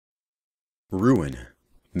Ruwen,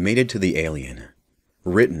 Mated to the Alien.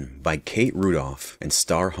 Written by Kate Rudolph and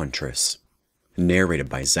Star Huntress. Narrated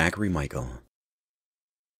by Zachary Michael.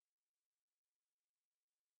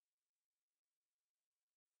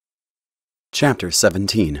 Chapter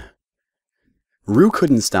 17. Rue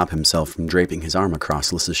couldn't stop himself from draping his arm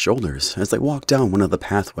across Lys's shoulders as they walked down one of the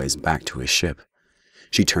pathways back to his ship.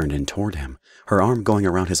 She turned in toward him, her arm going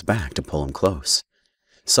around his back to pull him close.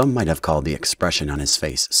 Some might have called the expression on his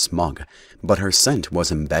face smug, but her scent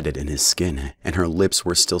was embedded in his skin, and her lips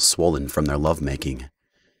were still swollen from their lovemaking.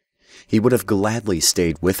 He would have gladly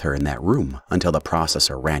stayed with her in that room until the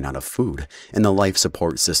processor ran out of food and the life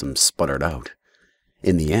support system sputtered out.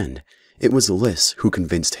 In the end, it was Lys who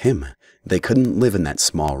convinced him they couldn't live in that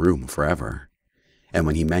small room forever. And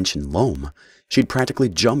when he mentioned Loam, she'd practically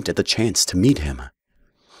jumped at the chance to meet him.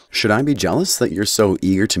 "Should I be jealous that you're so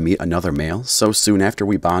eager to meet another male so soon after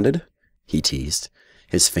we bonded?" he teased,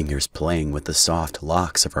 his fingers playing with the soft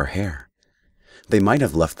locks of her hair. They might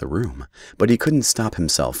have left the room, but he couldn't stop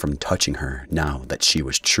himself from touching her now that she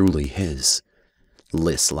was truly his.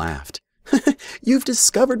 Lys laughed. "You've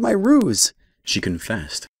discovered my ruse," she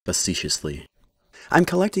confessed facetiously. "I'm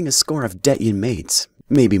collecting a score of Detyen mates,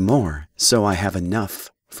 maybe more, so I have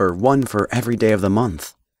enough for one for every day of the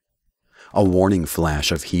month." A warning flash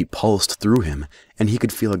of heat pulsed through him, and he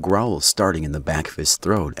could feel a growl starting in the back of his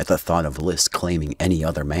throat at the thought of Lys claiming any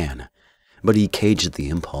other man. But he caged the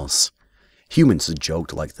impulse. Humans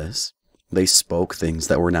joked like this. They spoke things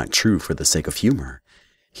that were not true for the sake of humor.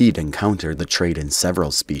 He'd encountered the trait in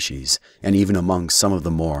several species, and even among some of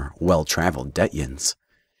the more well-traveled Detyens.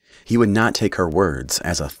 He would not take her words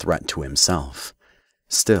as a threat to himself.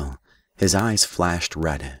 Still, his eyes flashed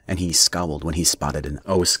red, and he scowled when he spotted an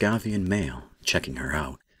Oskavian male checking her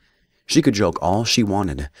out. She could joke all she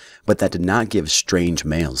wanted, but that did not give strange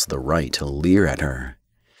males the right to leer at her.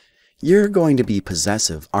 "You're going to be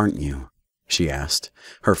possessive, aren't you?" she asked,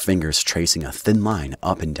 her fingers tracing a thin line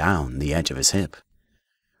up and down the edge of his hip.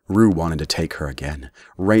 Rue wanted to take her again,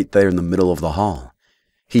 right there in the middle of the hall.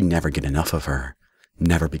 He'd never get enough of her,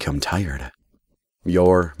 never become tired.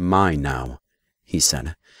 "You're mine now," he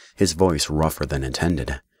said, his voice rougher than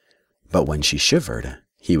intended. But when she shivered,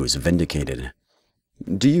 he was vindicated.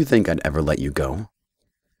 "Do you think I'd ever let you go?"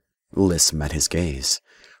 Lys met his gaze,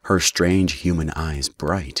 her strange human eyes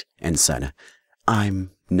bright, and said,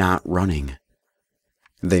 "I'm not running."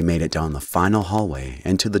 They made it down the final hallway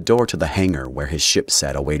and to the door to the hangar where his ship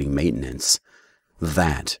sat awaiting maintenance.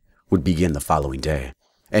 That would begin the following day,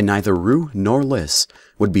 and neither Rue nor Lys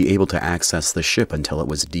would be able to access the ship until it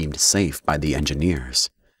was deemed safe by the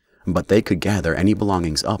engineers. But they could gather any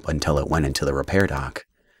belongings up until it went into the repair dock.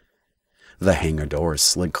 The hangar doors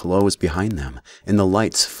slid closed behind them, and the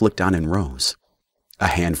lights flicked on in rows. A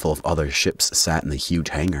handful of other ships sat in the huge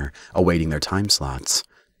hangar, awaiting their time slots.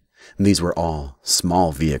 These were all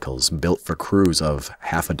small vehicles built for crews of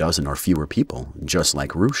half a dozen or fewer people, just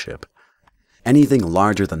like Rue's ship. Anything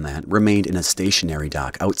larger than that remained in a stationary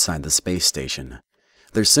dock outside the space station.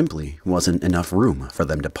 There simply wasn't enough room for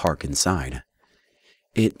them to park inside.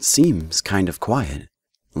 "It seems kind of quiet,"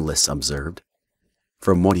 Lys observed.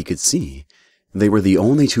 From what he could see, they were the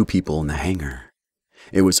only two people in the hangar.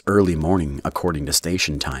 It was early morning according to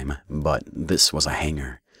station time, but this was a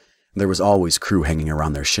hangar. There was always crew hanging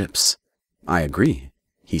around their ships. "I agree,"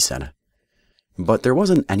 he said. But there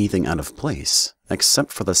wasn't anything out of place,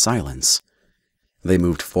 except for the silence. They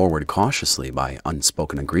moved forward cautiously by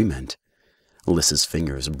unspoken agreement. Lys's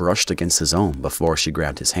fingers brushed against his own before she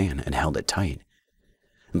grabbed his hand and held it tight.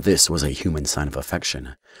 This was a human sign of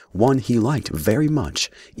affection, one he liked very much,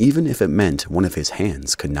 even if it meant one of his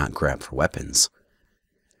hands could not grab for weapons.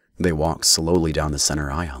 They walked slowly down the center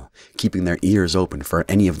aisle, keeping their ears open for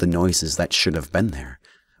any of the noises that should have been there,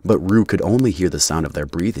 but Rue could only hear the sound of their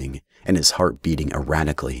breathing and his heart beating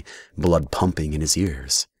erratically, blood pumping in his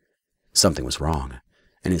ears. Something was wrong,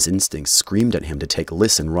 and his instincts screamed at him to take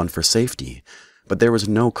Lys and run for safety, but there was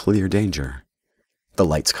no clear danger. The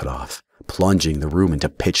lights cut off, plunging the room into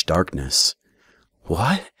pitch darkness.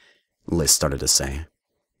 "What?" Lys started to say.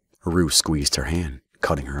 Rue squeezed her hand,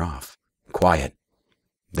 cutting her off. "Quiet."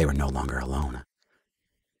 They were no longer alone.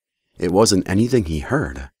 It wasn't anything he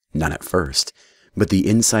heard, not at first, but the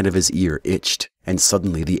inside of his ear itched, and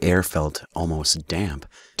suddenly the air felt almost damp,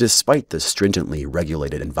 despite the stringently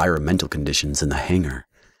regulated environmental conditions in the hangar.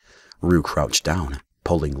 Rue crouched down,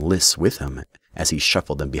 pulling Lys with him as he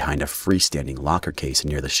shuffled them behind a freestanding locker case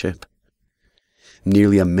near the ship.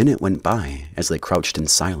 Nearly a minute went by as they crouched in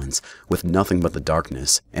silence, with nothing but the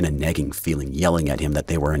darkness and a nagging feeling yelling at him that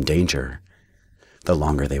they were in danger. The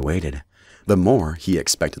longer they waited, the more he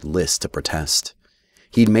expected Lys to protest.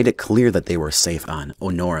 He'd made it clear that they were safe on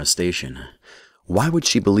Onora Station. Why would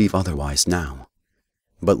she believe otherwise now?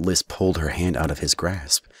 But Liz pulled her hand out of his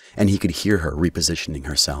grasp, and he could hear her repositioning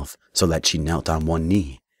herself so that she knelt on one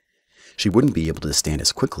knee. She wouldn't be able to stand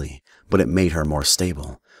as quickly, but it made her more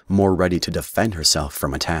stable, more ready to defend herself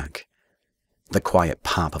from attack. The quiet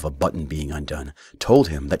pop of a button being undone told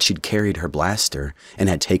him that she'd carried her blaster and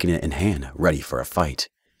had taken it in hand, ready for a fight.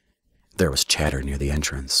 There was chatter near the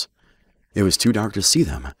entrance. It was too dark to see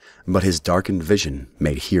them, but his darkened vision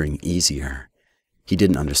made hearing easier. He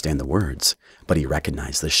didn't understand the words, but he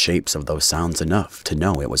recognized the shapes of those sounds enough to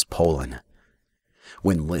know it was Polan.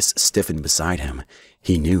 When Liz stiffened beside him,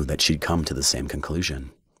 he knew that she'd come to the same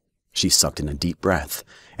conclusion. She sucked in a deep breath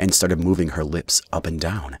and started moving her lips up and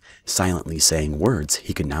down, silently saying words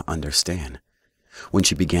he could not understand. When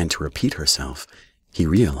she began to repeat herself, he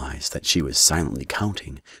realized that she was silently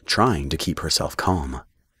counting, trying to keep herself calm.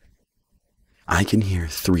 "I can hear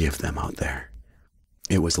 3 of them out there."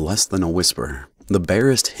 It was less than a whisper, the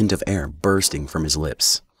barest hint of air bursting from his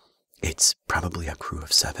lips. "It's probably a crew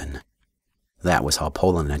of 7. That was how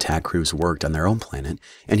Polan attack crews worked on their own planet,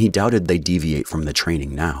 and he doubted they'd deviate from the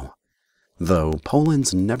training now. Though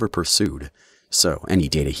Polan's never pursued, so any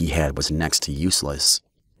data he had was next to useless.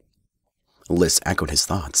 Liz echoed his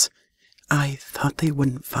thoughts. "I thought they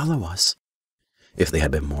wouldn't follow us." If they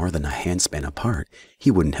had been more than a handspan apart,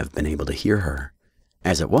 he wouldn't have been able to hear her.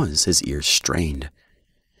 As it was, his ears strained.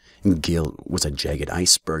 Guilt was a jagged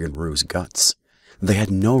iceberg in Rue's guts. They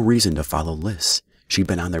had no reason to follow Liz. She'd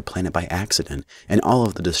been on their planet by accident, and all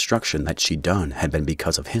of the destruction that she'd done had been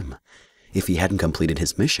because of him. If he hadn't completed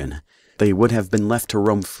his mission, they would have been left to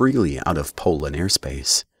roam freely out of Polan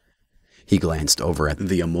airspace. He glanced over at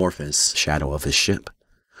the amorphous shadow of his ship.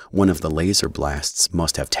 One of the laser blasts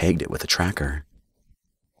must have tagged it with a tracker.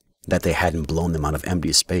 That they hadn't blown them out of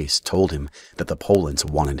empty space told him that the Polans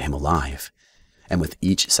wanted him alive. And with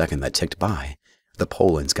each second that ticked by, the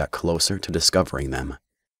Polans got closer to discovering them.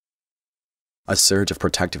 A surge of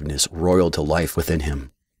protectiveness roiled to life within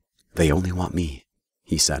him. "They only want me,"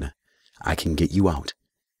 he said. "I can get you out."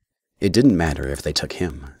 It didn't matter if they took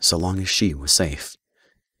him, so long as she was safe.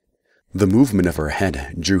 The movement of her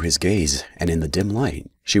head drew his gaze, and in the dim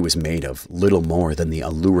light, she was made of little more than the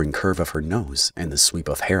alluring curve of her nose and the sweep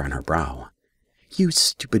of hair on her brow. "You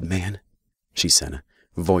stupid man," she said,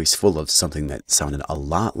 voice full of something that sounded a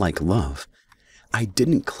lot like love. "I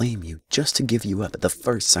didn't claim you just to give you up at the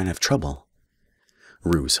first sign of trouble."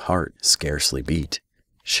 Rue's heart scarcely beat.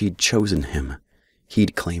 She'd chosen him.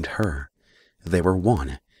 He'd claimed her. They were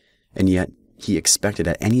one, and yet he expected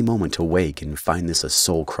at any moment to wake and find this a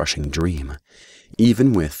soul-crushing dream,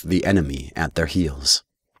 even with the enemy at their heels.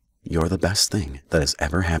 "You're the best thing that has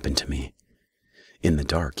ever happened to me." In the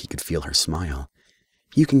dark, he could feel her smile.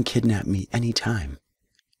 "You can kidnap me any time."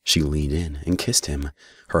 She leaned in and kissed him,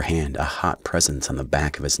 her hand a hot presence on the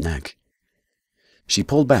back of his neck. She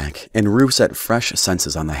pulled back, and Rue set fresh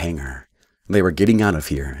senses on the hangar. They were getting out of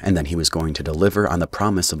here, and then he was going to deliver on the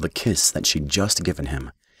promise of the kiss that she'd just given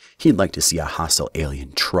him. He'd like to see a hostile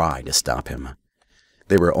alien try to stop him.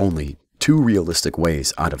 There were only 2 realistic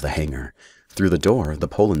ways out of the hangar: through the door the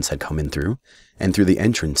Polans had come in through, and through the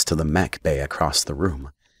entrance to the mech bay across the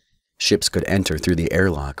room. Ships could enter through the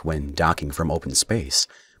airlock when docking from open space,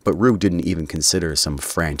 but Rue didn't even consider some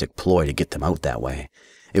frantic ploy to get them out that way.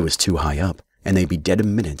 It was too high up, and they'd be dead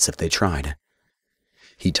in minutes if they tried.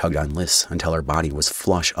 He tugged on Liz until her body was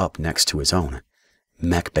flush up next to his own.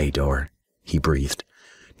 "Mech bay door," he breathed.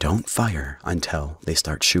 "Don't fire until they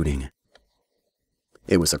start shooting."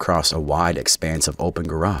 It was across a wide expanse of open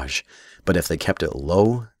garage, but if they kept it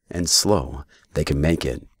low and slow, they could make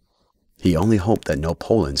it. He only hoped that no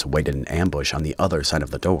Polans waited in ambush on the other side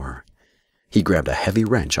of the door. He grabbed a heavy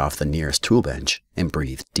wrench off the nearest tool bench and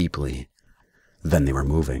breathed deeply. Then they were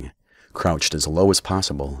moving, crouched as low as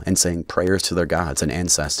possible and saying prayers to their gods and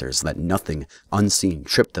ancestors that nothing unseen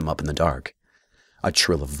tripped them up in the dark. A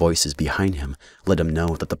trill of voices behind him let him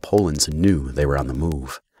know that the Polans knew they were on the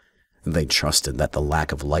move. They trusted that the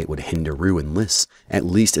lack of light would hinder Rue and Liz at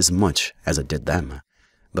least as much as it did them.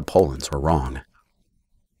 The Polans were wrong.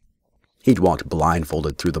 He'd walked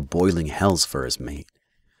blindfolded through the boiling hells for his mate.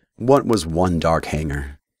 What was one dark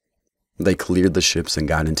hangar? They cleared the ships and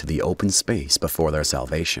got into the open space before their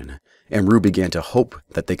salvation, and Rue began to hope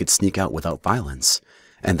that they could sneak out without violence,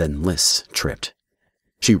 and then Liz tripped.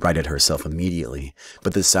 She righted herself immediately,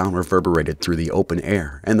 but the sound reverberated through the open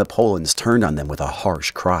air, and the Polans turned on them with a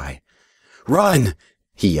harsh cry. "Run!"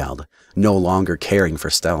 he yelled, no longer caring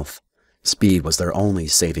for stealth. Speed was their only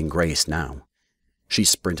saving grace now. She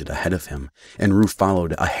sprinted ahead of him, and Rue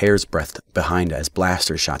followed a hair's breadth behind as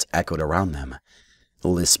blaster shots echoed around them.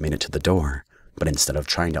 Liz made it to the door, but instead of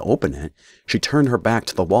trying to open it, she turned her back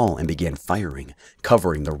to the wall and began firing,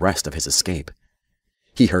 covering the rest of his escape.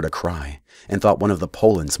 He heard a cry and thought one of the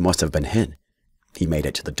Polans must have been hit. He made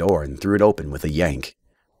it to the door and threw it open with a yank.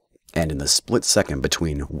 And in the split second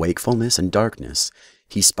between wakefulness and darkness,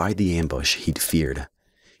 he spied the ambush he'd feared.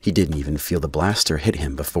 He didn't even feel the blaster hit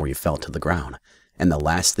him before he fell to the ground, and the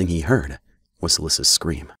last thing he heard was Liz's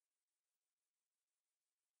scream.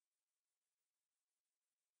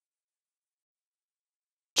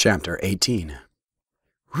 Chapter 18.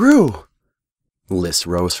 Rue! Liz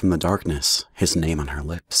rose from the darkness, his name on her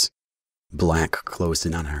lips. Black closed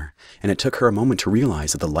in on her, and it took her a moment to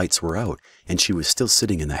realize that the lights were out and she was still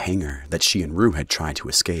sitting in the hangar that she and Rue had tried to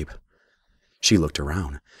escape. She looked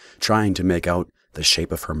around, trying to make out the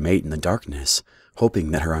shape of her mate in the darkness,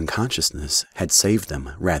 hoping that her unconsciousness had saved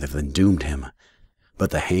them rather than doomed him.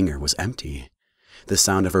 But the hangar was empty. The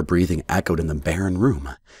sound of her breathing echoed in the barren room.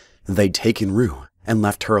 They'd taken Rue and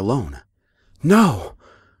left her alone. No!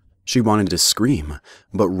 She wanted to scream,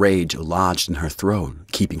 but rage lodged in her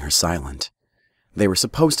throat, keeping her silent. They were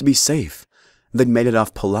supposed to be safe. They'd made it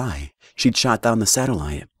off Polai. She'd shot down the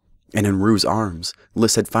satellite. And in Rue's arms,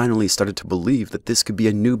 Liz had finally started to believe that this could be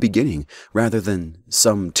a new beginning, rather than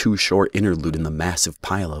some too short interlude in the massive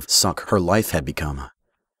pile of suck her life had become.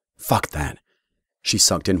 Fuck that. She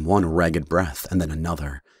sucked in one ragged breath and then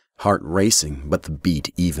another, heart racing but the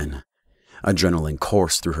beat even. Adrenaline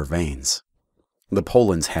coursed through her veins. The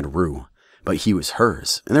Polans had Rue, but he was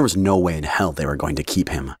hers, and there was no way in hell they were going to keep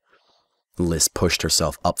him. Liz pushed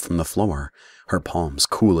herself up from the floor, her palms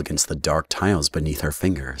cool against the dark tiles beneath her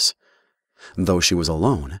fingers. Though she was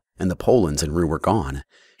alone, and the Polans and Rue were gone,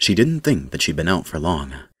 she didn't think that she'd been out for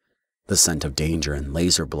long. The scent of danger and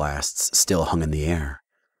laser blasts still hung in the air.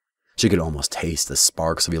 She could almost taste the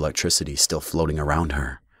sparks of electricity still floating around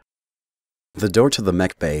her. The door to the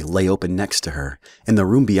mech bay lay open next to her, and the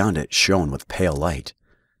room beyond it shone with pale light.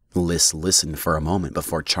 Liz listened for a moment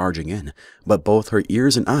before charging in, but both her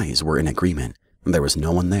ears and eyes were in agreement. There was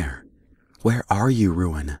no one there. Where are you,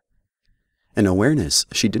 Ruwen? An awareness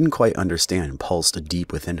she didn't quite understand pulsed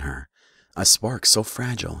deep within her, a spark so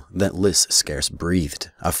fragile that Liz scarce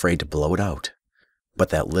breathed, afraid to blow it out. But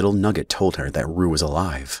that little nugget told her that Rue was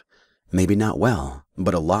alive. Maybe not well,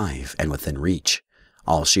 but alive and within reach.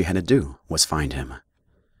 All she had to do was find him.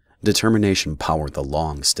 Determination powered the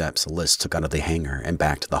long steps Liz took out of the hangar and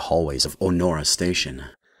back to the hallways of Onora Station.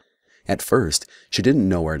 At first, she didn't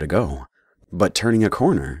know where to go, but turning a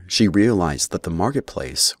corner, she realized that the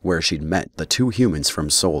marketplace where she'd met the two humans from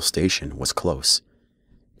Seoul Station was close.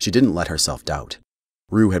 She didn't let herself doubt.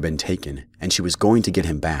 Rue had been taken, and she was going to get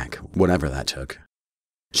him back, whatever that took.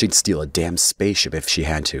 She'd steal a damn spaceship if she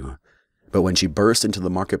had to. But when she burst into the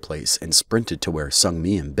marketplace and sprinted to where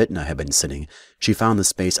Sung-mi and Bitna had been sitting, she found the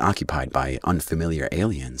space occupied by unfamiliar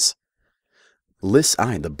aliens. Liz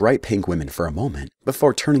eyed the bright pink women for a moment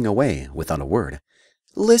before turning away without a word.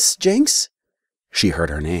 Liz Jenks? She heard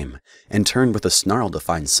her name and turned with a snarl to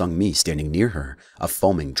find Sung-mi standing near her, a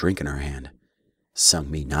foaming drink in her hand.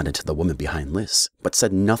 Sung-mi nodded to the woman behind Liz, but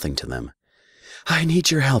said nothing to them. I need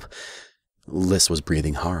your help. Liz was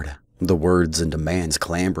breathing hard, the words and demands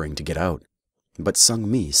clambering to get out. But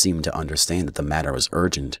Sung-mi seemed to understand that the matter was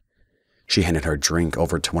urgent. She handed her drink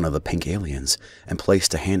over to one of the pink aliens and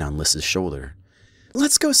placed a hand on Liz's shoulder.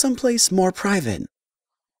 Let's go someplace more private.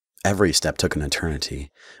 Every step took an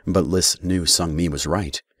eternity, but Liz knew Sung-mi was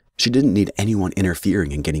right. She didn't need anyone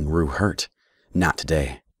interfering and getting Rue hurt. Not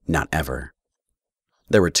today. Not ever.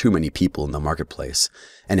 There were too many people in the marketplace,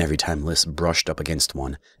 and every time Liz brushed up against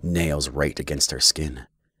one, nails raked against her skin.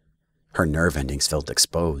 Her nerve endings felt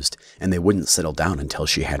exposed, and they wouldn't settle down until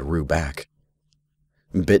she had Rue back.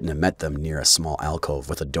 Bitna met them near a small alcove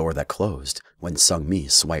with a door that closed when Sung-mi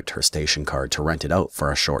swiped her station card to rent it out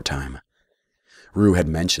for a short time. Rue had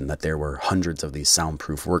mentioned that there were hundreds of these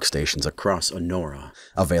soundproof workstations across Onora,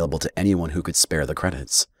 available to anyone who could spare the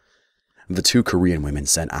credits. The two Korean women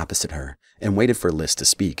sat opposite her and waited for Liz to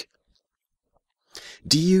speak.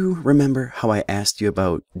 Do you remember how I asked you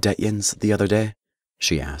about Detyens the other day?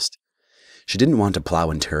 She asked. She didn't want to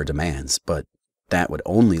plow into her demands, but that would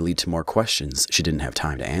only lead to more questions she didn't have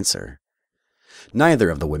time to answer. Neither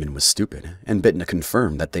of the women was stupid, and Bitna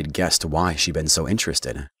confirmed that they'd guessed why she'd been so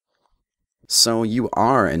interested. So you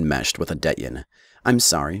are enmeshed with a Detyen. I'm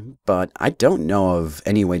sorry, but I don't know of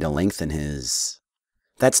any way to lengthen his...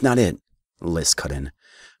 That's not it, Liz cut in.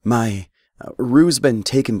 Rue's been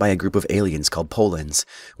taken by a group of aliens called Polans.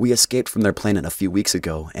 We escaped from their planet a few weeks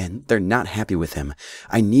ago, and they're not happy with him.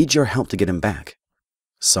 I need your help to get him back.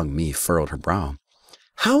 Sung-mi furrowed her brow.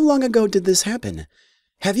 How long ago did this happen?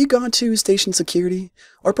 Have you gone to station security?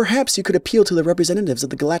 Or perhaps you could appeal to the representatives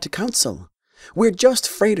of the Galactic Council. We're just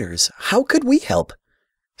freighters. How could we help?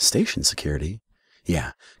 Station security?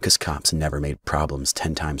 Yeah, 'cause cops never made problems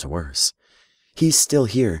 10 times worse. He's still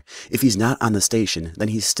here. If he's not on the station, then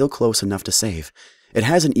he's still close enough to save. It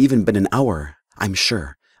hasn't even been an hour, I'm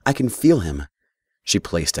sure. I can feel him. She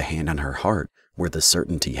placed a hand on her heart where the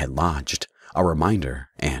certainty had lodged, a reminder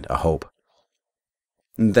and a hope.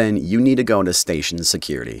 Then you need to go to station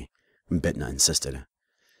security, Bitna insisted.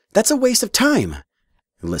 That's a waste of time.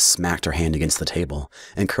 Liz smacked her hand against the table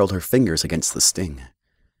and curled her fingers against the sting.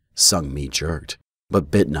 Sung-Mi jerked,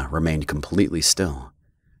 but Bitna remained completely still.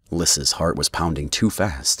 Liz's heart was pounding too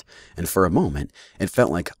fast, and for a moment it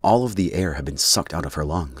felt like all of the air had been sucked out of her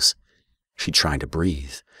lungs. She tried to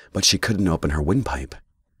breathe, but she couldn't open her windpipe.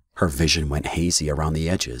 Her vision went hazy around the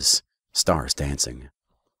edges, stars dancing.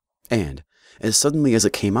 And, as suddenly as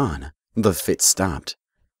it came on, the fit stopped.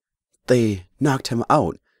 They knocked him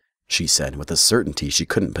out, she said with a certainty she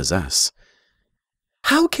couldn't possess.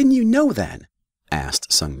 How can you know that?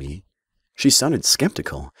 Asked Sung-Mi. She sounded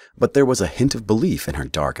skeptical, but there was a hint of belief in her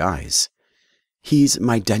dark eyes. He's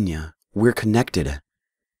my Denya. We're connected.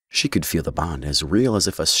 She could feel the bond as real as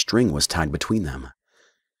if a string was tied between them.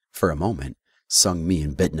 For a moment, Sung-Mi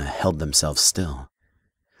and Bitna held themselves still.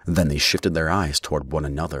 Then they shifted their eyes toward one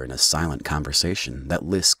another in a silent conversation that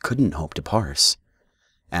Liz couldn't hope to parse.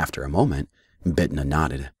 After a moment, Bitna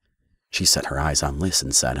nodded. She set her eyes on Liz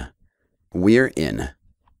and said, We're in.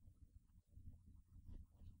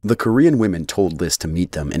 The Korean women told Liz to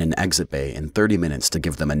meet them in an exit bay in 30 minutes to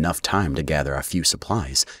give them enough time to gather a few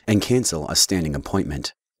supplies and cancel a standing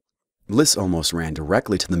appointment. Liz almost ran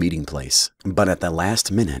directly to the meeting place, but at the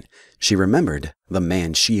last minute, she remembered the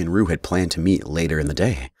man she and Ru had planned to meet later in the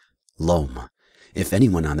day, Lom. If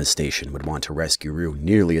anyone on the station would want to rescue Ru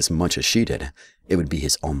nearly as much as she did, it would be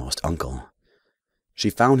his almost uncle. She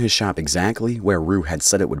found his shop exactly where Ru had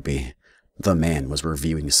said it would be. The man was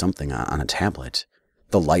reviewing something on a tablet.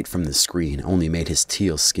 The light from the screen only made his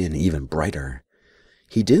teal skin even brighter.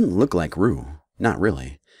 He didn't look like Ru, not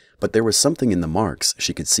really, but there was something in the marks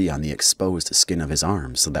she could see on the exposed skin of his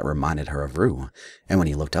arms that reminded her of Ru, and when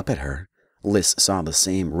he looked up at her, Liz saw the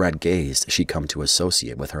same red gaze she'd come to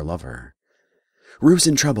associate with her lover. Ru's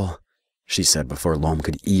in trouble, she said before Lom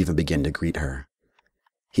could even begin to greet her.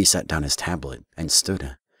 He set down his tablet and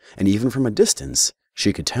stood, and even from a distance,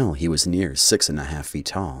 she could tell he was near 6.5 feet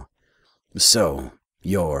tall. So,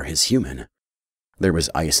 you're his human. There was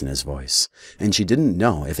ice in his voice, and she didn't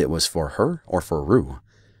know if it was for her or for Ru.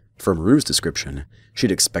 From Ru's description,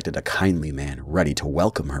 she'd expected a kindly man ready to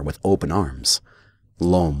welcome her with open arms.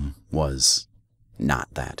 Lom was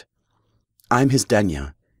not that. I'm his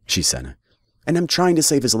Denya, she said, and I'm trying to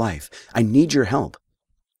save his life. I need your help.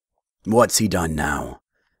 What's he done now?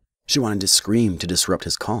 She wanted to scream to disrupt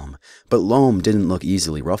his calm, but Lom didn't look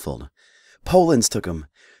easily ruffled. Poland's took him.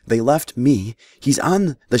 They left me. He's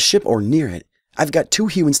on the ship or near it. I've got 2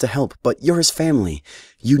 humans to help, but you're his family.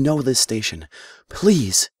 You know this station.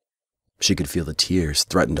 Please. She could feel the tears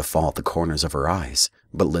threaten to fall at the corners of her eyes,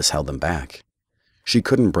 but Liz held them back. She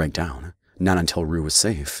couldn't break down, not until Ru was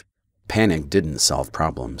safe. Panic didn't solve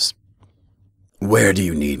problems. Where do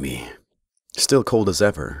you need me? Still cold as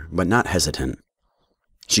ever, but not hesitant.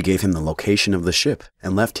 She gave him the location of the ship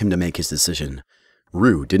and left him to make his decision.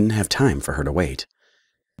 Ru didn't have time for her to wait.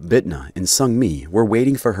 Bitna and Sung-Mi were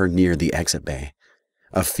waiting for her near the exit bay.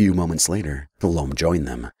 A few moments later, Lom joined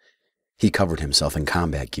them. He covered himself in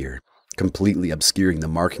combat gear, completely obscuring the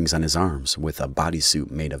markings on his arms with a bodysuit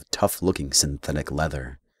made of tough-looking synthetic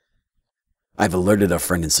leather. I've alerted a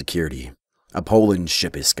friend in security. A Poland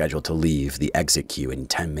ship is scheduled to leave the exit queue in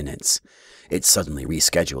 10 minutes. It suddenly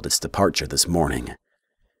rescheduled its departure this morning.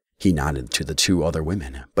 He nodded to the 2 other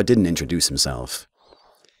women, but didn't introduce himself.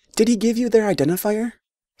 Did he give you their identifier?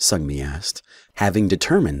 Sung-Mi asked, having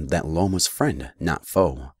determined that Lom was friend, not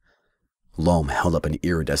foe. Lom held up an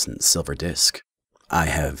iridescent silver disc. I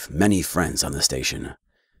have many friends on the station.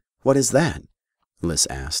 What is that? Liz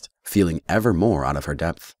asked, feeling ever more out of her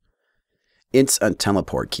depth. It's a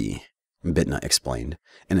teleport key, Bitna explained,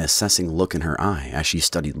 an assessing look in her eye as she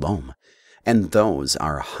studied Lom, and those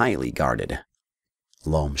are highly guarded.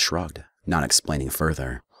 Lom shrugged, not explaining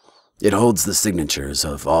further. It holds the signatures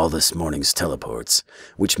of all this morning's teleports,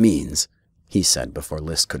 which means, he said before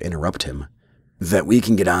Liz could interrupt him, that we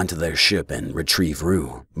can get onto their ship and retrieve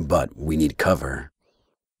Ru, but we need cover.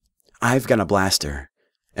 I've got a blaster,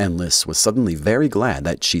 and Liz was suddenly very glad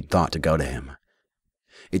that she'd thought to go to him.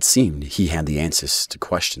 It seemed he had the answers to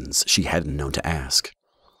questions she hadn't known to ask.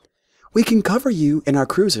 We can cover you in our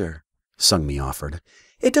cruiser, Sung-Mi offered.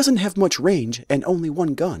 It doesn't have much range and only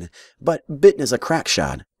one gun, but Bitna's a crack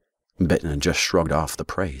shot. Bitna just shrugged off the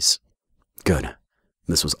praise. Good.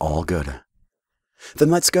 This was all good. Then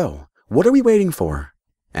let's go. What are we waiting for?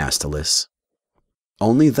 Asked Alice.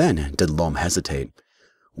 Only then did Loam hesitate.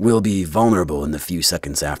 We'll be vulnerable in the few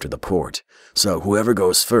seconds after the port, so whoever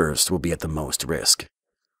goes first will be at the most risk.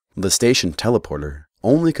 The station teleporter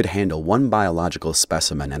only could handle one biological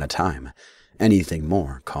specimen at a time. Anything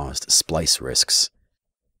more caused splice risks.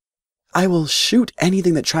 I will shoot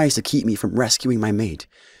anything that tries to keep me from rescuing my mate.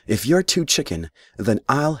 If you're too chicken, then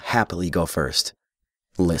I'll happily go first.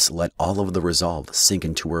 Liz let all of the resolve sink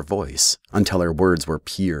into her voice until her words were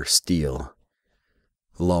pure steel.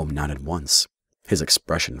 Loam nodded once, his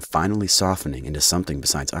expression finally softening into something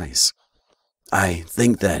besides ice. I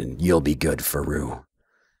think that you'll be good for Rue.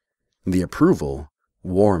 The approval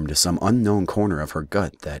warmed some unknown corner of her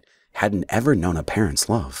gut that hadn't ever known a parent's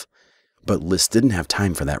love. But Liz didn't have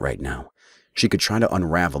time for that right now. She could try to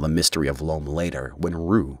unravel the mystery of Loam later when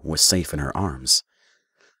Rue was safe in her arms.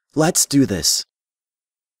 Let's do this.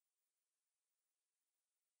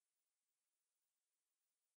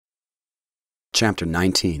 Chapter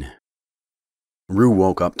 19. Rue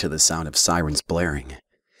woke up to the sound of sirens blaring.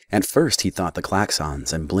 At first he thought the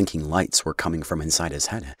klaxons and blinking lights were coming from inside his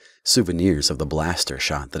head, souvenirs of the blaster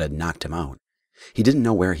shot that had knocked him out. He didn't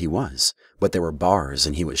know where he was, but there were bars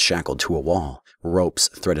and he was shackled to a wall, ropes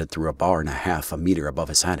threaded through a bar and a half a meter above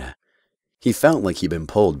his head. He felt like he'd been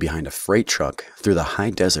pulled behind a freight truck through the high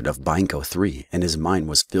desert of Binko 3, and his mind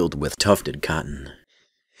was filled with tufted cotton.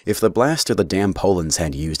 If the blaster the damn Polans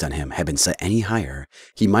had used on him had been set any higher,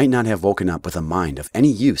 he might not have woken up with a mind of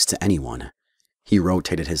any use to anyone. He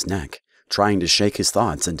rotated his neck, trying to shake his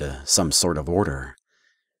thoughts into some sort of order.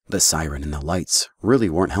 The siren and the lights really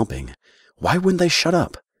weren't helping. Why wouldn't they shut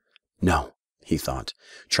up? No, he thought,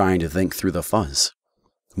 trying to think through the fuzz.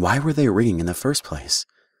 Why were they ringing in the first place?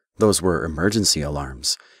 Those were emergency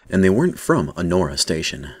alarms, and they weren't from Honora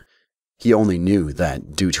Station. He only knew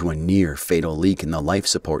that due to a near-fatal leak in the life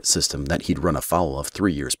support system that he'd run afoul of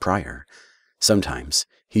 3 years prior. Sometimes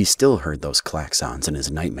he still heard those klaxons in his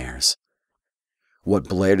nightmares. What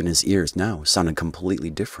blared in his ears now sounded completely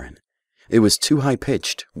different. It was too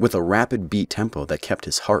high-pitched, with a rapid beat tempo that kept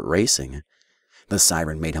his heart racing. The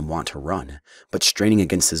siren made him want to run, but straining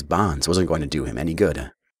against his bonds wasn't going to do him any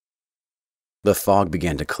good. The fog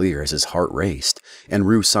began to clear as his heart raced, and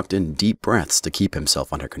Rue sucked in deep breaths to keep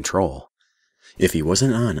himself under control. If he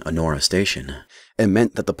wasn't on Honora Station, it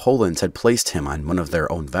meant that the Polans had placed him on one of their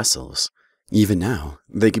own vessels. Even now,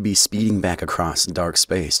 they could be speeding back across dark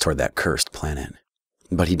space toward that cursed planet.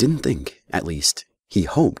 But he didn't think, at least, he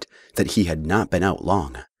hoped, that he had not been out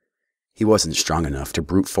long. He wasn't strong enough to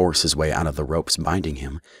brute force his way out of the ropes binding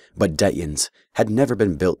him, but Detyens had never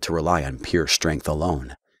been built to rely on pure strength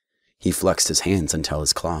alone. He flexed his hands until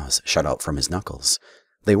his claws shot out from his knuckles.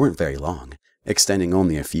 They weren't very long, extending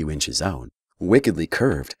only a few inches out, wickedly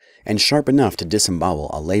curved, and sharp enough to disembowel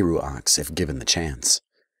a Leiru ox if given the chance.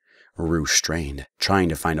 Rue strained, trying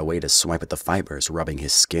to find a way to swipe at the fibers rubbing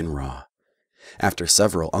his skin raw. After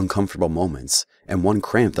several uncomfortable moments, and one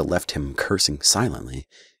cramp that left him cursing silently,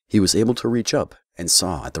 he was able to reach up and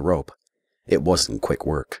saw at the rope. It wasn't quick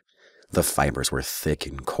work. The fibers were thick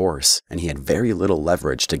and coarse, and he had very little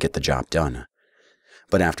leverage to get the job done.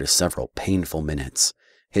 But after several painful minutes,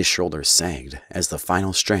 his shoulders sagged as the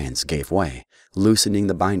final strands gave way, loosening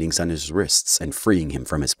the bindings on his wrists and freeing him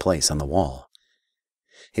from his place on the wall.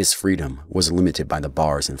 His freedom was limited by the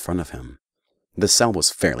bars in front of him. The cell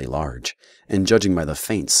was fairly large, and judging by the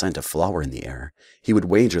faint scent of flour in the air, he would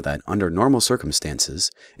wager that under normal circumstances,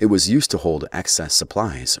 it was used to hold excess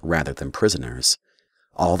supplies rather than prisoners.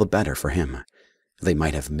 All the better for him. They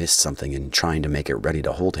might have missed something in trying to make it ready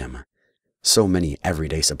to hold him. So many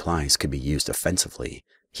everyday supplies could be used offensively.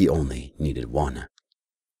 He only needed one.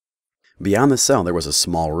 Beyond the cell there was a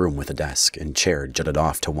small room with a desk and chair jutted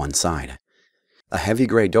off to one side. A heavy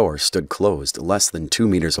gray door stood closed less than 2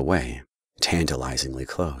 meters away. Tantalizingly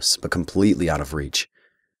close, but completely out of reach.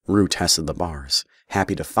 Rue tested the bars,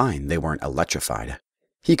 happy to find they weren't electrified.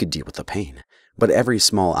 He could deal with the pain, but every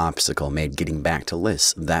small obstacle made getting back to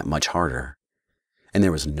Liz that much harder. And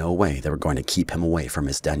there was no way they were going to keep him away from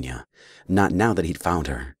his Denya, not now that he'd found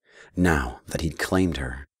her, now that he'd claimed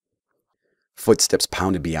her. Footsteps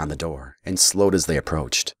pounded beyond the door, and slowed as they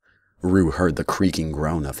approached. Rue heard the creaking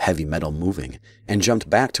groan of heavy metal moving, and jumped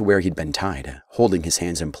back to where he'd been tied, holding his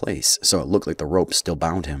hands in place so it looked like the rope still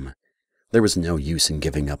bound him. There was no use in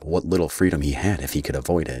giving up what little freedom he had if he could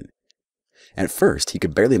avoid it. At first, he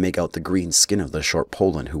could barely make out the green skin of the short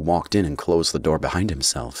Poland who walked in and closed the door behind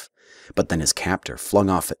himself. but then his captor flung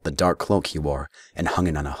off the dark cloak he wore and hung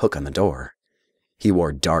it on a hook on the door. He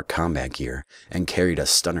wore dark combat gear and carried a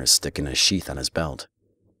stunner stick in a sheath on his belt.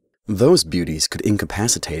 Those beauties could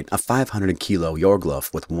incapacitate a 500-kilo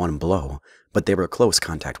Yorglov with one blow, but they were close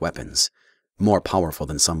contact weapons, more powerful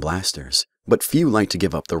than some blasters, but few liked to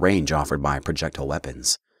give up the range offered by projectile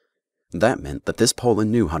weapons. That meant that this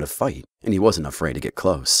Poland knew how to fight, and he wasn't afraid to get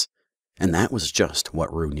close. And that was just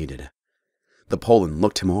what Rue needed. The Poland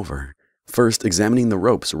looked him over, first examining the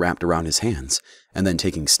ropes wrapped around his hands, and then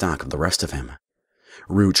taking stock of the rest of him.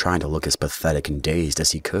 Rue tried to look as pathetic and dazed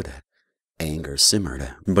as he could. Anger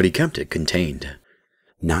simmered, but he kept it contained.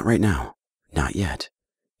 Not right now. Not yet,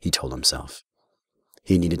 he told himself.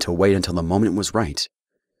 He needed to wait until the moment was right.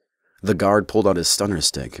 The guard pulled out his stunner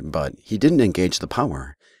stick, but he didn't engage the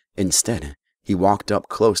power. Instead, he walked up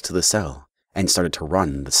close to the cell and started to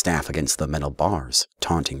run the staff against the metal bars,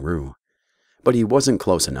 taunting Rue. But he wasn't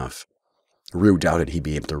close enough. Rue doubted he'd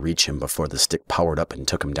be able to reach him before the stick powered up and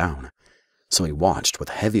took him down. So he watched with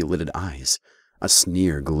heavy-lidded eyes, a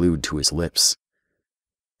sneer glued to his lips.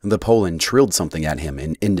 The Poland trilled something at him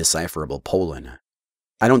in indecipherable Poland.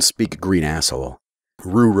 "I don't speak green asshole,"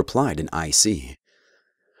 Rue replied in IC.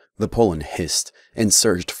 The Poland hissed and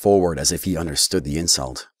surged forward as if he understood the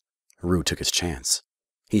insult. Rue took his chance.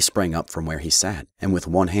 He sprang up from where he sat and with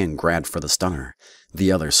one hand grabbed for the stunner,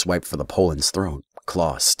 the other swiped for the Poland's throat,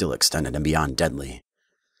 claws still extended and beyond deadly.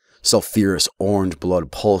 Sulphurous orange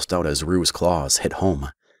blood pulsed out as Rue's claws hit home.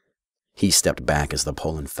 He stepped back as the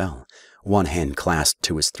Poland fell, one hand clasped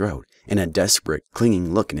to his throat, and a desperate,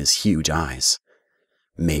 clinging look in his huge eyes.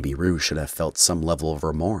 Maybe Rue should have felt some level of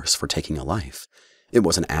remorse for taking a life. It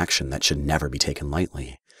was an action that should never be taken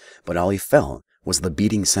lightly, but all he felt was the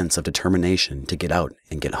beating sense of determination to get out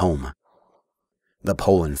and get home. The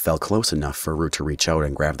Poland fell close enough for Rue to reach out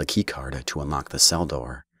and grab the keycard to unlock the cell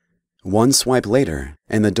door. One swipe later,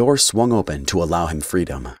 and the door swung open to allow him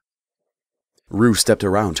freedom. Rue stepped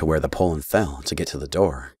around to where the Poland fell to get to the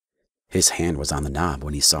door. His hand was on the knob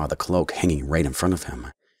when he saw the cloak hanging right in front of him.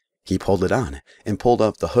 He pulled it on and pulled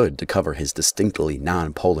up the hood to cover his distinctly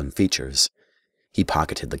non-Poland features. He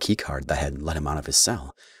pocketed the keycard that had let him out of his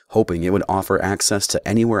cell, hoping it would offer access to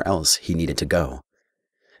anywhere else he needed to go.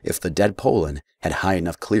 If the dead Poland had high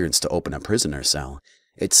enough clearance to open a prisoner cell,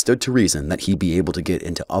 it stood to reason that he'd be able to get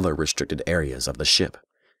into other restricted areas of the ship,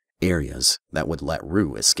 areas that would let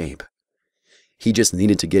Rue escape. He just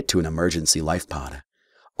needed to get to an emergency life pod.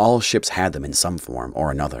 All ships had them in some form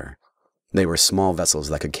or another. They were small vessels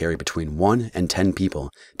that could carry between 1 and 10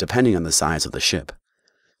 people, depending on the size of the ship.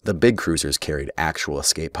 The big cruisers carried actual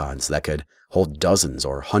escape pods that could hold dozens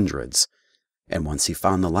or hundreds. And once he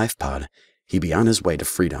found the life pod, he'd be on his way to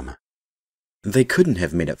freedom. They couldn't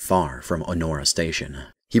have made it far from Honora Station.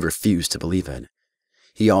 He refused to believe it.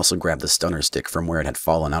 He also grabbed the stunner stick from where it had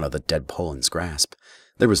fallen out of the dead Poland's grasp.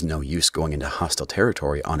 There was no use going into hostile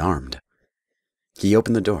territory unarmed. He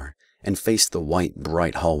opened the door and faced the white,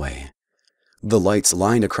 bright hallway. The lights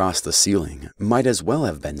lined across the ceiling might as well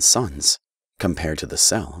have been suns. Compared to the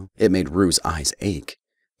cell, it made Rue's eyes ache.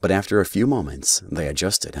 But after a few moments, they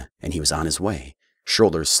adjusted, and he was on his way,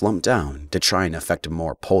 shoulders slumped down to try and affect a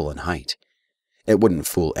more Poland height. It wouldn't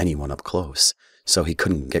fool anyone up close, so he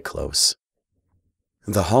couldn't get close.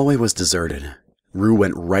 The hallway was deserted. Rue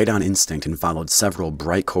went right on instinct and followed several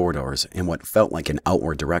bright corridors in what felt like an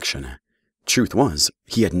outward direction. Truth was,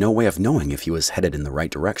 he had no way of knowing if he was headed in the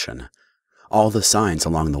right direction. All the signs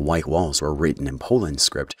along the white walls were written in Poland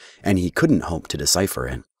script, and he couldn't hope to decipher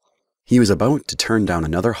it. He was about to turn down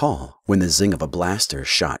another hall when the zing of a blaster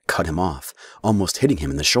shot cut him off, almost hitting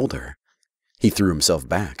him in the shoulder. He threw himself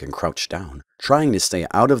back and crouched down, trying to stay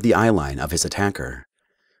out of the eye line of his attacker.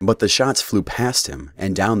 But the shots flew past him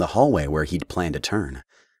and down the hallway where he'd planned to turn.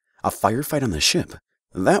 A firefight on the ship?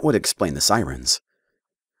 That would explain the sirens.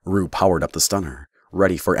 Rue powered up the stunner,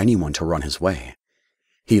 ready for anyone to run his way.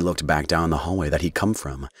 He looked back down the hallway that he'd come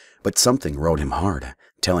from, but something rode him hard,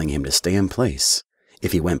 telling him to stay in place.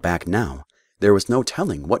 If he went back now, there was no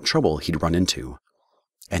telling what trouble he'd run into.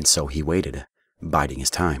 And so he waited, biding his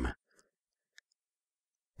time.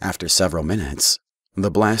 After several minutes, the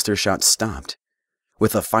blaster shots stopped.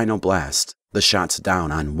 With a final blast, the shots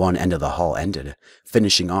down on one end of the hall ended,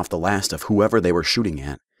 finishing off the last of whoever they were shooting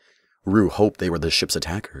at. Rue hoped they were the ship's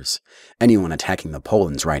attackers. Anyone attacking the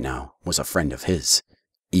Polands right now was a friend of his,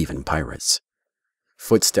 even pirates.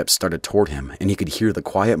 Footsteps started toward him, and he could hear the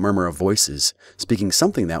quiet murmur of voices, speaking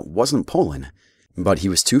something that wasn't Poland, but he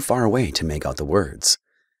was too far away to make out the words.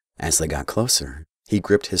 As they got closer, he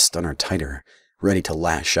gripped his stunner tighter, ready to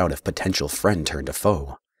lash out if potential friend turned to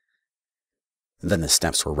foe. Then the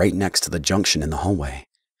steps were right next to the junction in the hallway.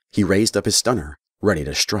 He raised up his stunner, ready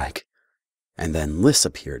to strike. And then Lys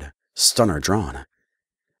appeared, stunner drawn.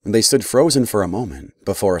 They stood frozen for a moment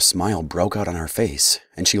before a smile broke out on her face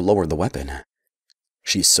and she lowered the weapon.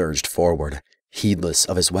 She surged forward, heedless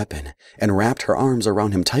of his weapon, and wrapped her arms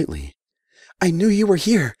around him tightly. "I knew you were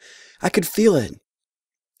here. I could feel it."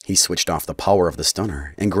 He switched off the power of the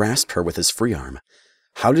stunner and grasped her with his free arm.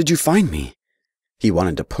 "How did you find me?" He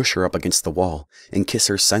wanted to push her up against the wall and kiss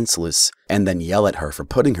her senseless and then yell at her for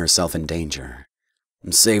putting herself in danger.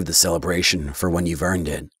 "Save the celebration for when you've earned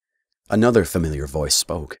it." Another familiar voice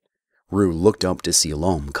spoke. Rue looked up to see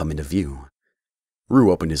Loam come into view.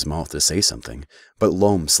 Rue opened his mouth to say something, but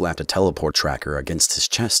Loam slapped a teleport tracker against his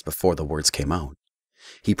chest before the words came out.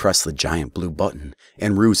 He pressed the giant blue button,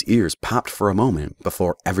 and Rue's ears popped for a moment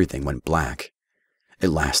before everything went black. It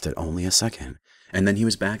lasted only a second, and then he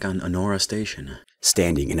was back on Honora Station,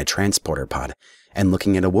 standing in a transporter pod and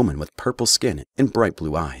looking at a woman with purple skin and bright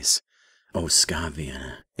blue eyes.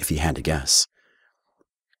 Oskavian, if he had to guess.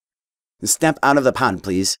 "Step out of the pod,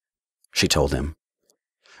 please," she told him.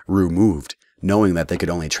 Rue moved, knowing that they could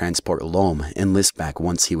only transport Loam and Lys back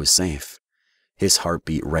once he was safe. His heart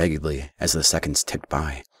beat raggedly as the seconds ticked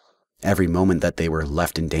by. Every moment that they were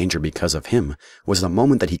left in danger because of him was a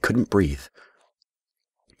moment that he couldn't breathe.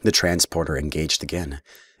 The transporter engaged again,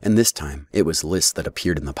 and this time it was Lys that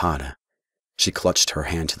appeared in the pod. She clutched her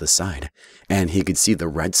hand to the side, and he could see the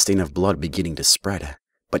red stain of blood beginning to spread,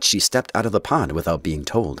 but she stepped out of the pod without being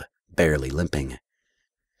told, barely limping.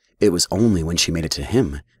 It was only when she made it to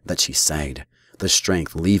him that she sagged, the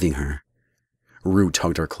strength leaving her. Rue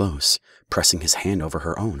tugged her close, pressing his hand over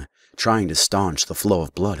her own, trying to staunch the flow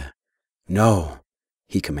of blood. "No,"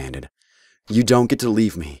 he commanded. "You don't get to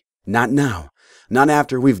leave me. Not now. Not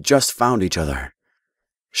after we've just found each other."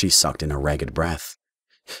 She sucked in a ragged breath.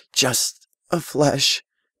 "Just a flesh."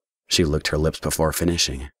 She licked her lips before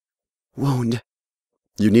finishing. "Wound."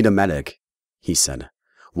 "You need a medic," he said,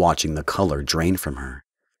 watching the color drain from her.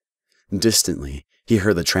 Distantly, he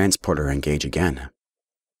heard the transporter engage again.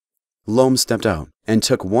 Loam stepped out and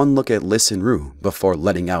took one look at Lys and Rue before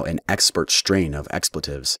letting out an expert strain of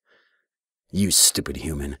expletives. "You stupid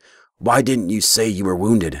human. Why didn't you say you were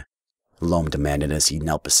wounded?" Loam demanded as he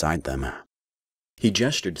knelt beside them. He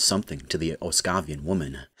gestured something to the Oskavian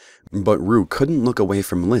woman, but Rue couldn't look away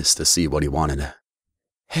from Lys to see what he wanted.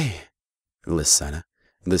 "Hey," Lys said,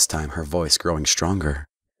 this time her voice growing stronger.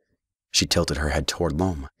 She tilted her head toward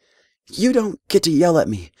Loam. "You don't get to yell at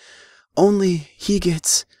me. Only he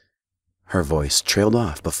gets—" Her voice trailed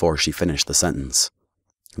off before she finished the sentence.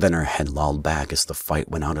 Then her head lolled back as the fight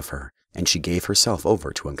went out of her, and she gave herself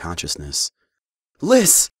over to unconsciousness.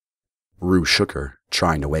 "Lys!" Rue shook her,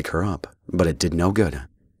 trying to wake her up, but it did no good.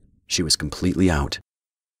 She was completely out.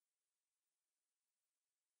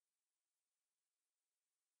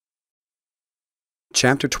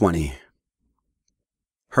 Chapter 20.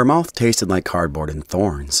 Her mouth tasted like cardboard and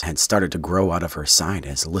thorns had started to grow out of her side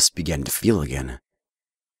as Lys began to feel again.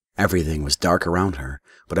 Everything was dark around her,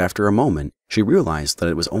 but after a moment, she realized that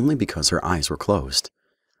it was only because her eyes were closed.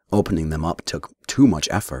 Opening them up took too much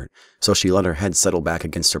effort, so she let her head settle back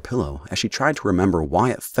against her pillow as she tried to remember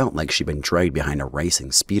why it felt like she'd been dragged behind a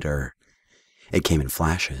racing speeder. It came in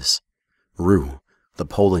flashes. Rue, the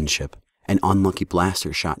Poland ship, an unlucky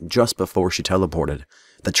blaster shot just before she teleported,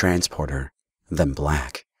 the transporter, then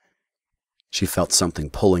black. She felt something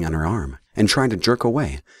pulling on her arm and trying to jerk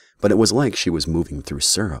away, but it was like she was moving through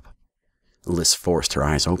syrup. Lys forced her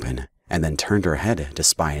eyes open and then turned her head to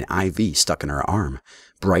spy an IV stuck in her arm,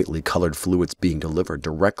 brightly colored fluids being delivered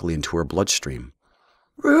directly into her bloodstream.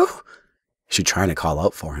 "Rue!" She tried to call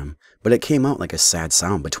out for him, but it came out like a sad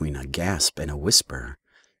sound between a gasp and a whisper.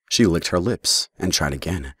 She licked her lips and tried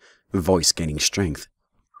again, voice gaining strength.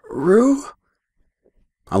 "Rue?"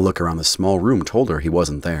 A look around the small room told her he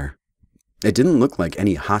wasn't there. It didn't look like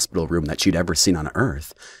any hospital room that she'd ever seen on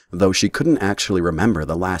Earth, though she couldn't actually remember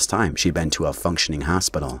the last time she'd been to a functioning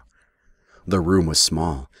hospital. The room was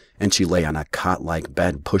small, and she lay on a cot-like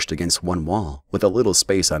bed pushed against one wall, with a little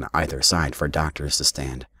space on either side for doctors to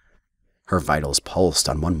stand. Her vitals pulsed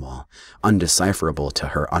on one wall, undecipherable to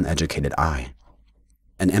her uneducated eye.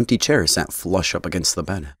 An empty chair sat flush up against the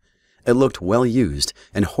bed. It looked well used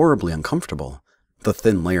and horribly uncomfortable, the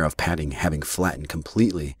thin layer of padding having flattened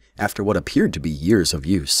completely after what appeared to be years of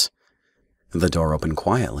use. The door opened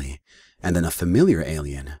quietly, and then a familiar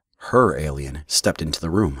alien, her alien, stepped into the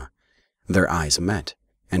room. Their eyes met,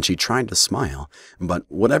 and she tried to smile, but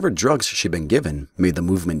whatever drugs she'd been given made the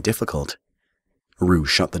movement difficult. Rue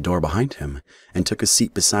shut the door behind him and took a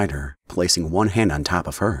seat beside her, placing one hand on top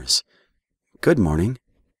of hers. "Good morning,"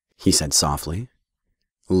 he said softly.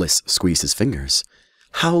 Lys squeezed his fingers.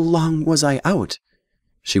 How long was I out?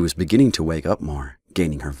 She was beginning to wake up more,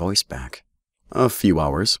 gaining her voice back. A few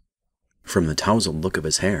hours. From the tousled look of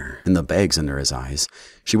his hair and the bags under his eyes,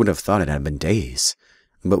 she would have thought it had been days.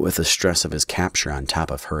 But with the stress of his capture on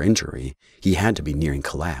top of her injury, he had to be nearing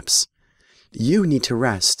collapse. You need to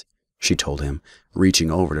rest, she told him,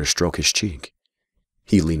 reaching over to stroke his cheek.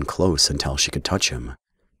 He leaned close until she could touch him.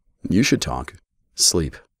 You should talk.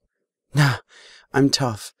 Sleep. Nah, I'm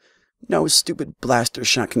tough. No stupid blaster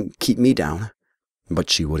shot can keep me down. But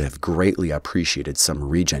she would have greatly appreciated some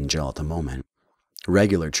regen gel at the moment.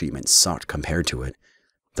 Regular treatment sucked compared to it.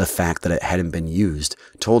 The fact that it hadn't been used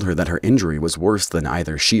told her that her injury was worse than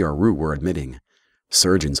either she or Rue were admitting.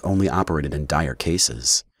 Surgeons only operated in dire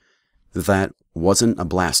cases. That wasn't a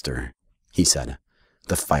blaster, he said,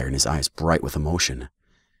 the fire in his eyes bright with emotion.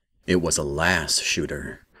 It was a lass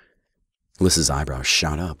shooter. Liss's eyebrows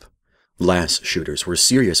shot up. Lass shooters were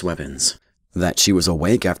serious weapons. That she was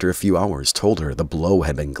awake after a few hours told her the blow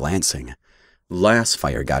had been glancing. Lass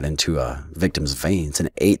fire got into a victim's veins and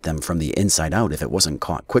ate them from the inside out if it wasn't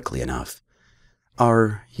caught quickly enough.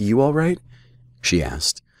 Are you all right? She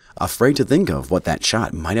asked, afraid to think of what that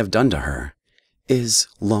shot might have done to her. Is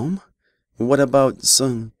Loam? What about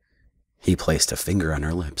some... He placed a finger on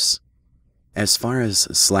her lips. As far as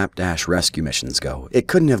slapdash rescue missions go, it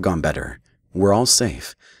couldn't have gone better. We're all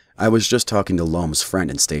safe. I was just talking to Loam's friend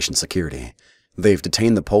in station security. They've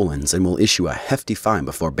detained the Polans and will issue a hefty fine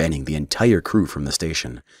before banning the entire crew from the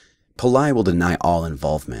station. Polai will deny all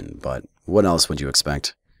involvement, but what else would you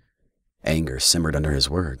expect? Anger simmered under his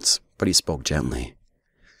words, but he spoke gently.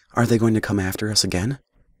 Are they going to come after us again?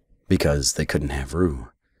 Because they couldn't have Rue.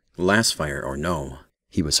 Last fire or no,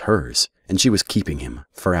 he was hers, and she was keeping him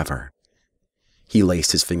forever. He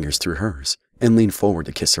laced his fingers through hers and leaned forward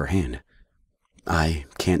to kiss her hand. I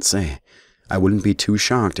can't say. I wouldn't be too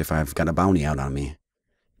shocked if I've got a bounty out on me.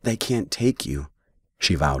 They can't take you,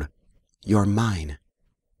 she vowed. You're mine.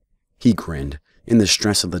 He grinned, and the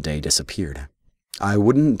stress of the day disappeared. I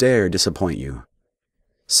wouldn't dare disappoint you.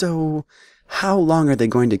 So, how long are they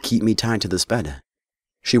going to keep me tied to this bed?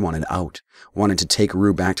 She wanted out, wanted to take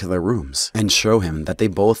Rue back to their rooms, and show him that they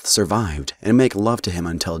both survived, and make love to him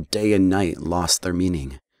until day and night lost their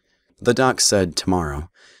meaning. The doc said tomorrow.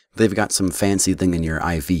 They've got some fancy thing in your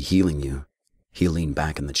IV healing you. He leaned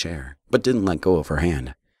back in the chair, but didn't let go of her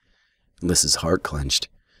hand. Liss's heart clenched.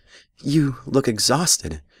 You look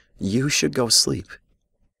exhausted. You should go sleep.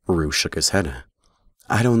 Rue shook his head.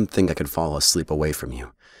 I don't think I could fall asleep away from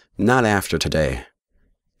you. Not after today.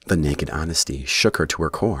 The naked honesty shook her to her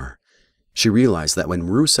core. She realized that when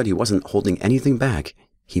Rue said he wasn't holding anything back,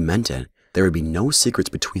 he meant it. There would be no secrets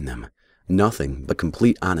between them. Nothing but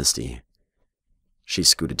complete honesty. She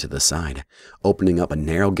scooted to the side, opening up a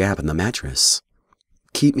narrow gap in the mattress.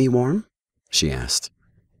 Keep me warm? She asked.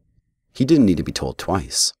 He didn't need to be told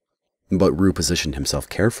twice. But Rue positioned himself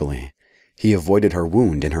carefully. He avoided her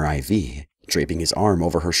wound in her IV, draping his arm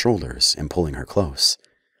over her shoulders and pulling her close.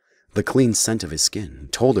 The clean scent of his skin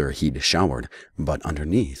told her he'd showered, but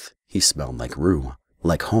underneath, he smelled like Rue,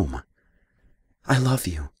 like home. I love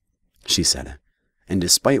you, she said, and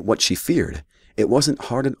despite what she feared, it wasn't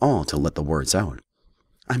hard at all to let the words out.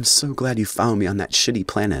 I'm so glad you found me on that shitty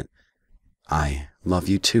planet. I love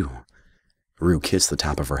you too. Rue kissed the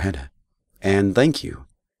top of her head. And thank you.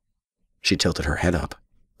 She tilted her head up.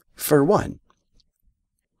 For what?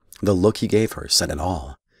 The look he gave her said it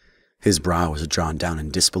all. His brow was drawn down in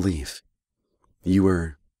disbelief. You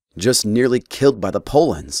were just nearly killed by the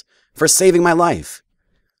Polans for saving my life.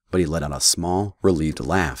 But he let out a small, relieved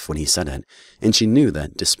laugh when he said it, and she knew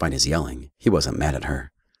that, despite his yelling, he wasn't mad at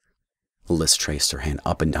her. Liz traced her hand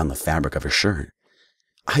up and down the fabric of her shirt.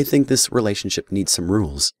 I think this relationship needs some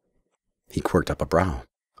rules. He quirked up a brow.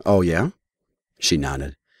 Oh, yeah? She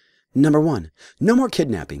nodded. Number 1, no more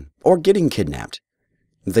kidnapping or getting kidnapped.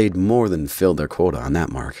 They'd more than filled their quota on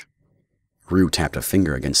that mark. Rue tapped a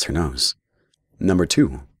finger against her nose. Number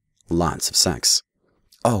 2, lots of sex.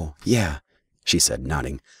 Oh, yeah, she said,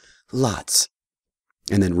 nodding. Lots.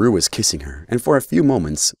 And then Rue was kissing her, and for a few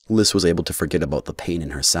moments, Liz was able to forget about the pain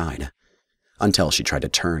in her side. Until she tried to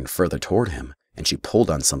turn further toward him, and she pulled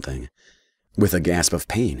on something. With a gasp of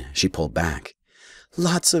pain, she pulled back.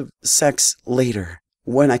 Lots of sex later,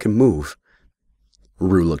 when I can move.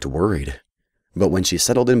 Rue looked worried, but when she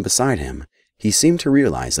settled in beside him, he seemed to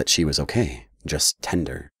realize that she was okay, just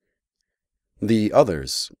tender. The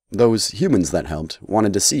others, those humans that helped,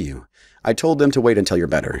 wanted to see you. I told them to wait until you're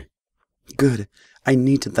better. Good, I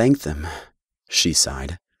need to thank them, she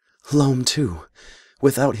sighed. Loam, too.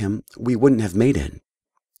 Without him, we wouldn't have made it.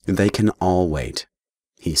 They can all wait,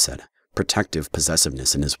 he said, protective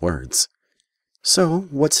possessiveness in his words. So,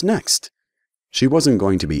 what's next? She wasn't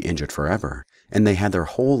going to be injured forever, and they had their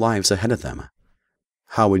whole lives ahead of them.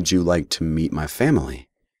 How would you like to meet my family?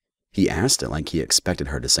 He asked it like he expected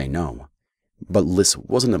her to say no. But Liz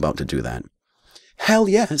wasn't about to do that. Hell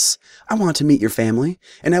yes! I want to meet your family,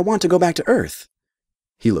 and I want to go back to Earth.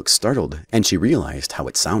 He looked startled, and she realized how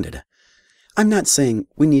it sounded. I'm not saying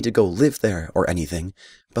we need to go live there or anything,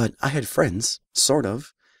 but I had friends, sort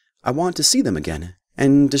of. I want to see them again,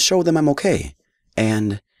 and to show them I'm okay.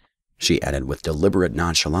 And, she added with deliberate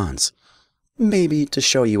nonchalance, maybe to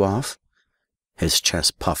show you off. His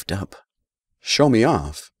chest puffed up. Show me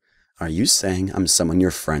off? Are you saying I'm someone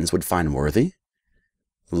your friends would find worthy?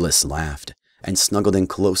 Liz laughed and snuggled in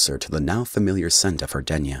closer to the now familiar scent of her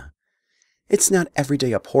Denya. It's not every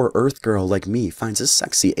day a poor Earth girl like me finds a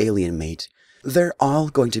sexy alien mate. They're all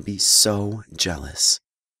going to be so jealous.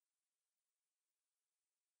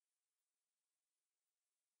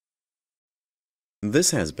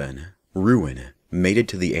 This has been Ruwen, Mated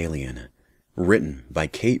to the Alien, written by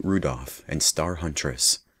Kate Rudolph and Star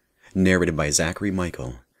Huntress, narrated by Zachary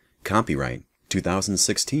Michael, copyright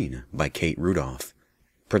 2016 by Kate Rudolph,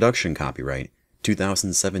 production copyright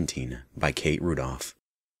 2017 by Kate Rudolph.